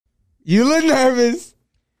You look nervous.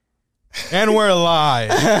 And we're live.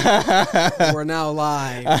 We're now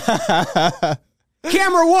live.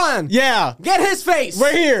 Camera 1. Yeah. Get his face.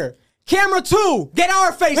 We're here. Camera 2. Get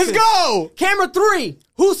our faces. Let's go. Camera 3.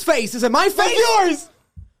 Whose face? Is it my face? That's yours.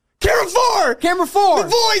 Camera 4. Camera 4. The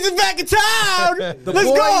boys are back in town. The Let's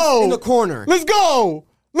boys go. in the corner. Let's go.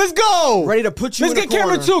 Let's go. Ready to put you Let's in the get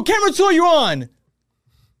corner. camera 2. Camera 2, you're on.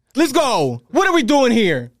 Let's go. What are we doing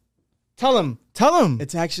here? Tell him. Tell him.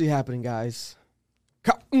 It's actually happening, guys.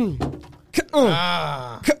 Let's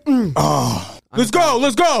go.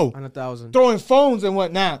 Let's go. On 1,000. Throwing phones and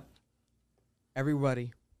whatnot.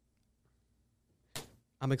 Everybody.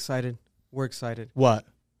 I'm excited. We're excited. What?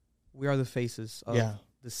 We are the faces of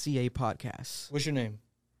the CA podcast. What's your name?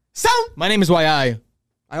 My name is YI. I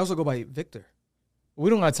also go by Victor. We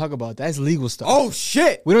don't gotta talk about that. That's legal stuff. Oh,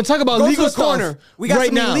 shit. We don't talk about Go legal to the stuff corner. We got right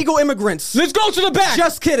some now. illegal immigrants. Let's go to the back.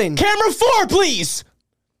 Just kidding. Camera 4, please.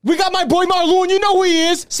 We got my boy Marloon. You know who he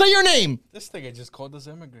is. Say your name. This nigga just called us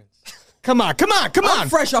immigrants. Come on. I'm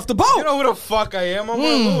fresh off the boat. You know who the fuck I am? I'm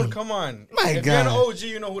Marloon. Come on. My if God. you're an OG,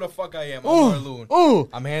 you know who the fuck I am. I'm Marloon. Ooh.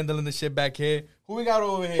 I'm handling the shit back here. Who we got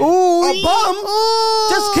over here? Ooh, a bum.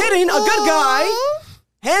 Just kidding. A good guy.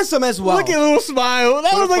 Handsome as well. Look at a little smile.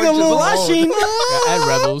 That was like a little blushing. Ed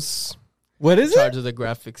Rebels, What is in charge it? of the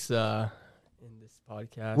graphics in this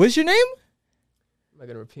podcast. What's your name? Am I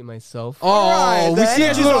gonna repeat myself? Oh, we see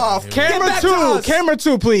edge it. is off. Camera Get back to 2. us. Camera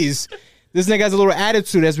 2, please. This nigga has a little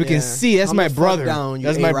attitude, as we can see. That's Calm my the fuck brother. down, you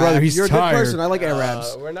That's my Arab. brother. He's You're a tired. good person. I like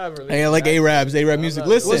Arabs. We're not really. Hey, I like Arabs. Arab music.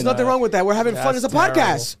 Listen. There's nothing wrong with that. We're having fun. That's It's a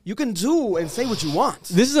podcast. You can do and say what you want.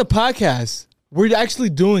 This is a podcast. We're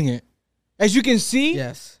actually doing it. As you can see,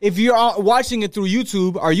 Yes. if you're watching it through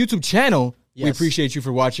YouTube, our YouTube channel, we Yes. appreciate you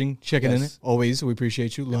for watching, checking in it. Yes. Always, we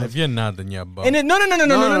appreciate you. And Love. if you're not, then you're bum. And it, no. they're They're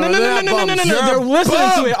bums.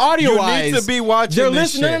 listening to it audio wise. You need to be watching They're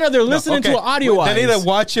this listening. shit. No, they're listening to it audio wise. They need to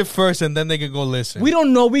watch it first and then they can go listen. We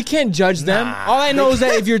don't know. We can't judge them. All I know is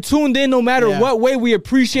that if you're tuned in, no matter what way, we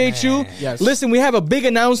appreciate you. Yes. Listen, we have a big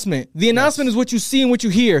announcement. The announcement is what you see and what you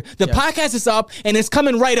hear. The podcast is up and it's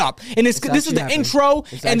coming right up. And this is actually the happening. intro.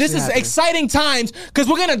 It's And this actually is happening. exciting times because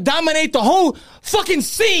we're going to dominate the whole fucking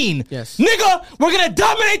scene. Yes. Nigga, we're going to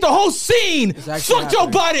dominate the whole scene. actually Fuck Joe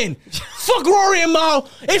Budden. Fuck Rory and Mal.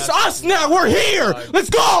 It's us now. We're here. Let's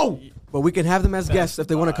go. But we can have them as guests if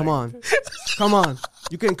they want to come on. Come on.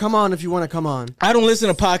 You can come on if you want to come on. I don't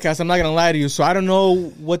listen to podcasts. I'm not going to lie to you. So I don't know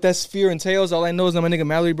what that sphere entails. All I know is that my nigga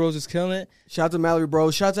Mallory Bros is killing it. Shout out to Mallory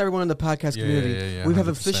Bros. Shout out to everyone in the podcast community. yeah, we have 100%.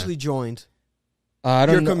 officially joined I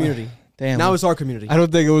don't your know. community. Damn. Now it's our community. I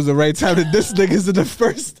don't think it was the right time to diss niggas in the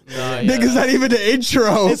first. Niggas not even the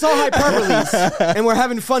intro. It's all hyperboles. And we're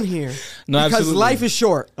having fun here. No, because absolutely. life is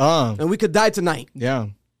short. And we could die tonight. Yeah.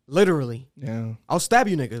 Literally. Yeah. I'll stab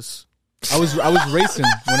you niggas. I was racing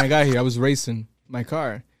when I got here. I was racing my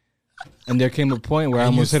car. And there came a point where I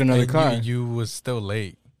almost hit another car. You was still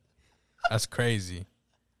late. That's crazy.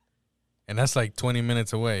 And that's like 20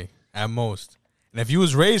 minutes away at most. And if you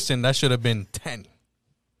was racing, that should have been 10.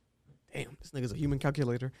 Damn, this nigga's a human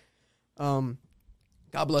calculator. God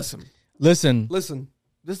bless him. Listen. Listen,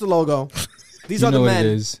 this is the logo. These You are the know what men.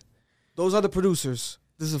 it is. Those are the producers.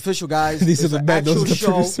 This is official, guys. These are It's the an men. Those are the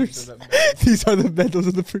actual producers. These are the men. Those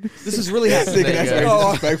are the producers. This is really happening. Nigga, that's very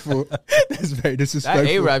disrespectful. That's very That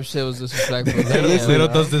disrespectful. A-Rap shit was disrespectful. Little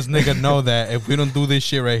does this nigga know that if we don't do this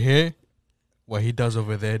shit right here, what he does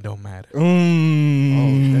over there don't matter. Oh,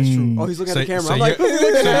 that's true. Oh, he's looking at the camera. I'm like, you're,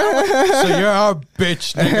 so you're our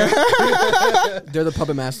bitch, nigga. they're the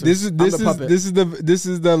puppet master. This is I'm the puppet. this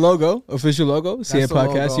is the logo, official logo. CA the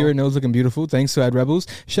podcast. logo. Here, it's looking beautiful. Thanks to Ad Rebels.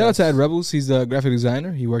 Shout out to Ad Rebels. He's the graphic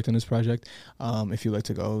designer. He worked on this project. If you'd like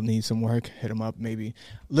to go need some work, hit him up. Maybe.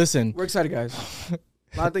 Listen, We're excited, guys.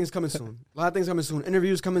 A lot of things coming soon.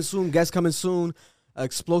 Interviews coming soon. Guests coming soon.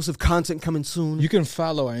 Explosive content coming soon. you can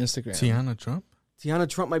follow our Instagram. Tiana Trump? Tiana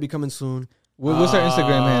Trump might be coming soon. What's our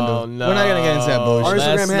Instagram handle? No. We're not gonna get into that bullshit. Our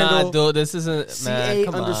Instagram Let's handle, not do this. Isn't CA man,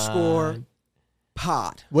 come on.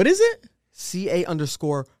 _pod. What is it? CA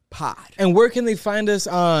 _pod. And where can they find us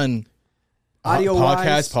on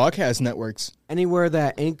Audio-wise, podcast networks? anywhere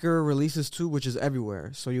that Anchor releases to, which is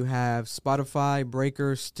everywhere. So you have Spotify,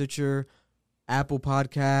 Breaker, Stitcher, Apple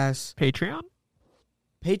Podcasts, Patreon.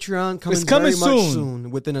 Patreon coming, It's coming very much soon.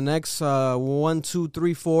 soon. Within the next 1, 2,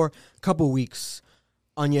 3, 4 couple weeks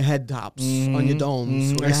on your head tops, on your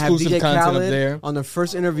domes. We're gonna have Exclusive DJ content up Khaled there. on the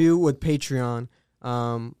first interview with Patreon.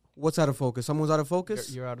 What's out of focus? Someone's out of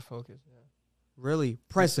focus? You're out of focus. Yeah. Really?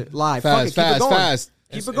 Press it live. Fuck it. Fast, Keep it fast, going. fast.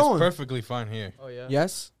 Keep It's it going. perfectly fine here. Oh yeah.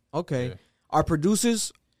 Yes? Okay. Yeah. Our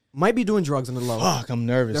producers might be doing drugs on the low. Fuck, I'm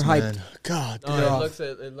nervous, They're man. hyped. God. No, They're it off.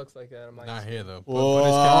 looks like that on my Not screen. here though. Put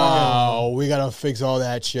his camera again. Whoa, we gotta fix all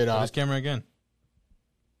that shit Put up. his camera again.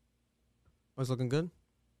 Oh, it's looking good.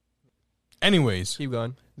 Anyways, Keep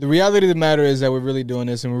going. The reality of the matter is that we're really doing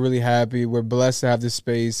this, and we're really happy. We're blessed to have this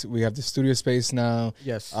space. We have the studio space now,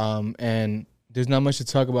 Yes. and there's not much to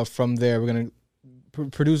talk about from there. We're gonna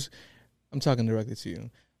produce. I'm talking directly to you.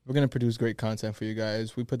 We're gonna produce great content for you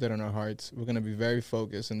guys. We put that on our hearts. We're gonna be very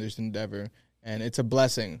focused in this endeavor, and it's a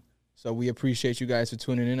blessing. So we appreciate you guys for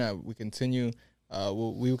tuning in. We continue.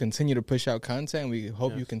 We will continue to push out content. We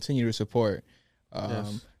hope you continue to support.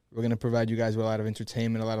 Yes. We're going to provide you guys with a lot of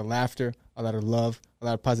entertainment, a lot of laughter, a lot of love, a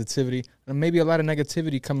lot of positivity, and maybe a lot of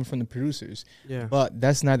negativity coming from the producers. Yeah. But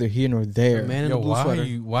that's neither here nor there. Man in yo, the blue why sweater. are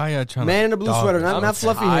you trying Man to in the blue dog sweater, us? not I'm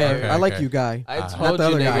fluffy tired. hair. I like Okay. you, guy. I not told the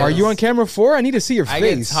you, other guy. niggas. Are you on camera 4? I need to see your I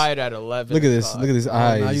get face. tired at 11. Look at this. o'clock. Look at his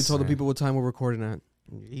eyes. Now you told the people what time we're recording at.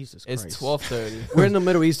 Jesus It's Christ. 12:30. We're in the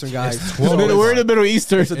Middle Eastern, guys. We're in the Middle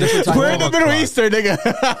Eastern. It's a different time. We're in the Middle 12 Eastern,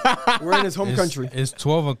 nigga. We're in his home country. It's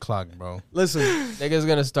 12 o'clock, bro. Listen. Niggas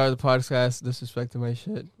gonna start the podcast disrespecting my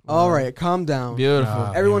shit. All right, calm down. Beautiful.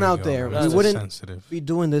 Ah, Everyone here we out go, there, bro. we That's wouldn't sensitive. be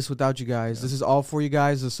doing this without you guys. This is all for you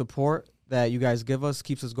guys. The support that you guys give us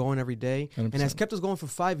keeps us going every day 100%. and has kept us going for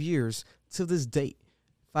 5 years to this date.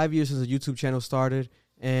 5 years since the YouTube channel started,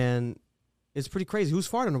 and it's pretty crazy. Who's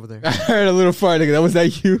farting over there? I heard a little fart, nigga. Was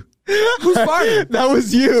that you? Who's farting? That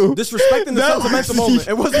was you. Disrespecting the That sentimental was moment.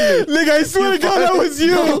 you. It wasn't me. Nigga, I swear to God, that was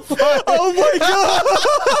you. Oh my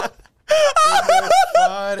God.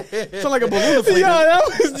 It's like a balloon Yo, deflating. that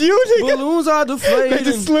was you, nigga. Balloons are They deflating.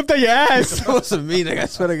 just slipped on your ass. That wasn't me, nigga. I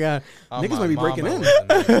swear to God. Oh, Niggas my might be mama breaking in.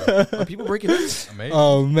 was there. Are people breaking in? Amazing.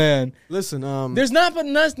 Oh man, Listen, there's not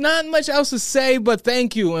much else to say, but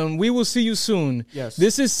thank you, and we will see you soon. Yes.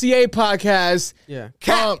 This is CA Podcast. yeah.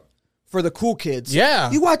 Cap for the cool kids.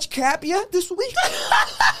 Yeah. You watch Cap yet this week?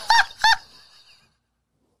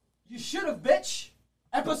 You should have, bitch.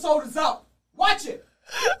 Episode is out. Watch it.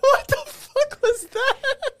 What the fuck was that?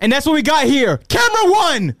 And that's what we got here. Camera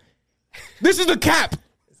 1. This is the cap.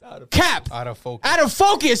 Cap. Out of focus. Out of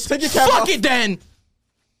focus. Take your cap Fuck off. it then.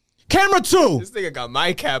 Camera 2. This nigga got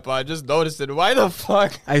my cap on. Just noticed it. Why the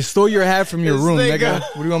fuck? I stole your hat from your This room, nigga. nigga.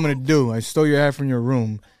 What do you want me to do? I stole your hat from your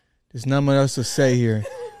room. There's not much else to say here.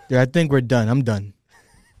 Yeah, I think we're done. I'm done.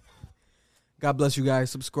 God bless you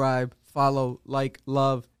guys. Subscribe, follow, like,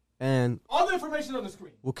 love, and All the information on the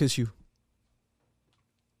screen. we'll kiss you.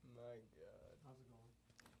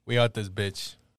 We out this bitch.